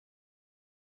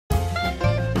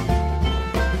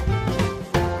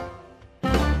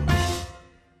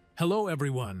Hello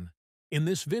everyone. In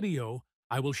this video,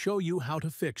 I will show you how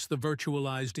to fix the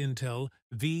Virtualized Intel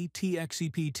VT-x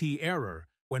EPT error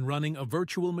when running a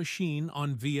virtual machine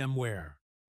on VMware.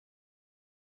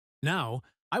 Now,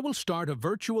 I will start a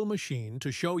virtual machine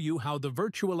to show you how the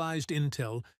Virtualized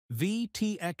Intel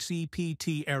VT-x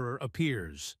EPT error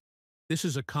appears. This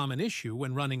is a common issue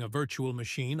when running a virtual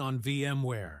machine on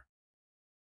VMware.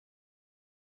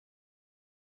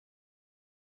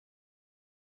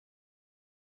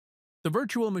 The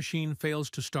virtual machine fails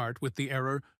to start with the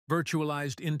error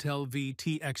Virtualized Intel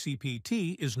VT-x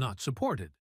EPT is not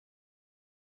supported.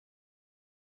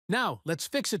 Now, let's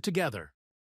fix it together.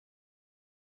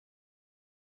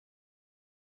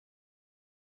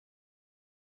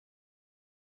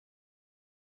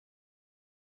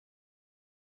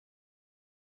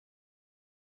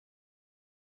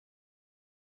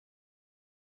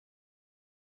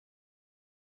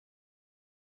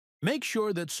 Make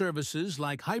sure that services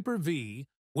like Hyper-V,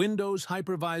 Windows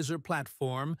Hypervisor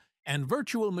Platform, and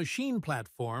Virtual Machine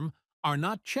Platform are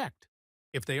not checked.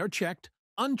 If they are checked,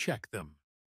 uncheck them.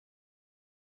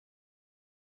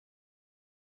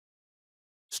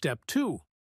 Step 2.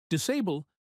 Disable,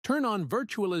 turn on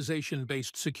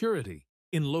virtualization-based security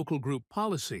in local group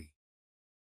policy.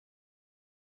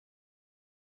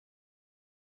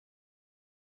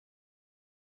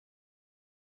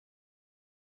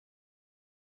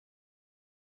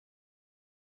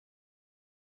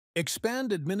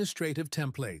 Expand administrative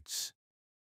templates.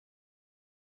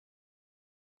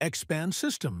 Expand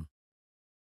system.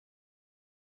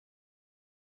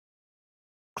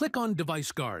 Click on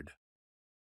Device Guard.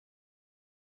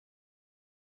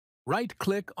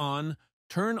 Right-click on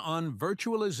Turn on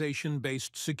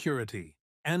Virtualization-Based Security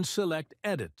and select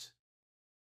Edit.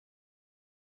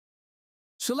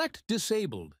 Select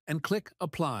Disabled and click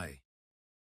Apply.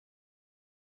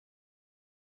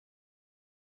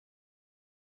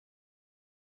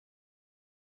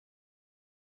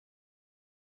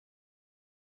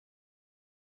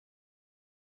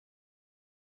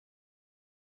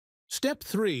 Step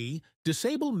 3.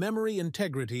 Disable memory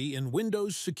integrity in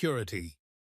Windows Security.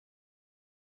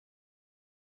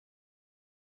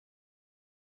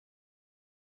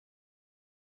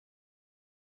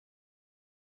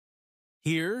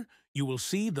 Here, you will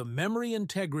see the memory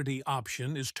integrity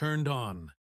option is turned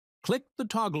on. Click the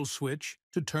toggle switch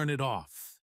to turn it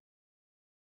off.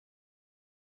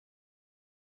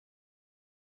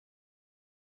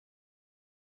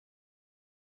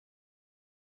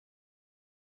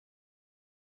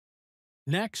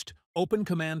 Next, open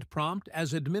Command Prompt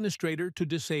as administrator to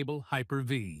disable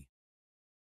Hyper-V.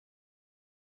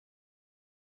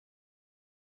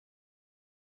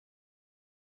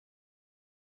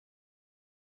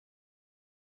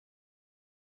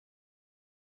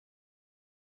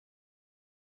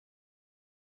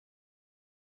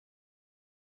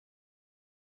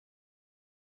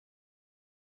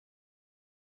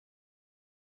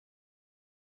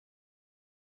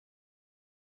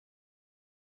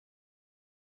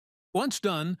 Once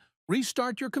done,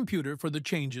 restart your computer for the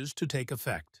changes to take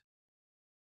effect.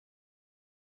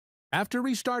 After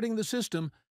restarting the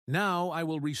system, now I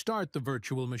will restart the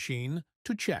virtual machine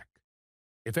to check.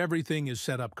 If everything is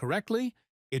set up correctly,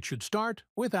 it should start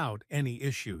without any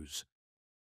issues.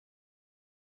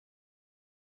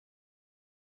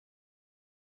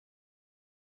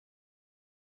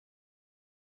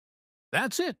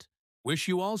 That's it. Wish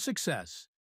you all success.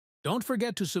 Don't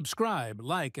forget to subscribe,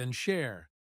 like, and share.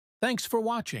 Thanks for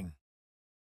watching.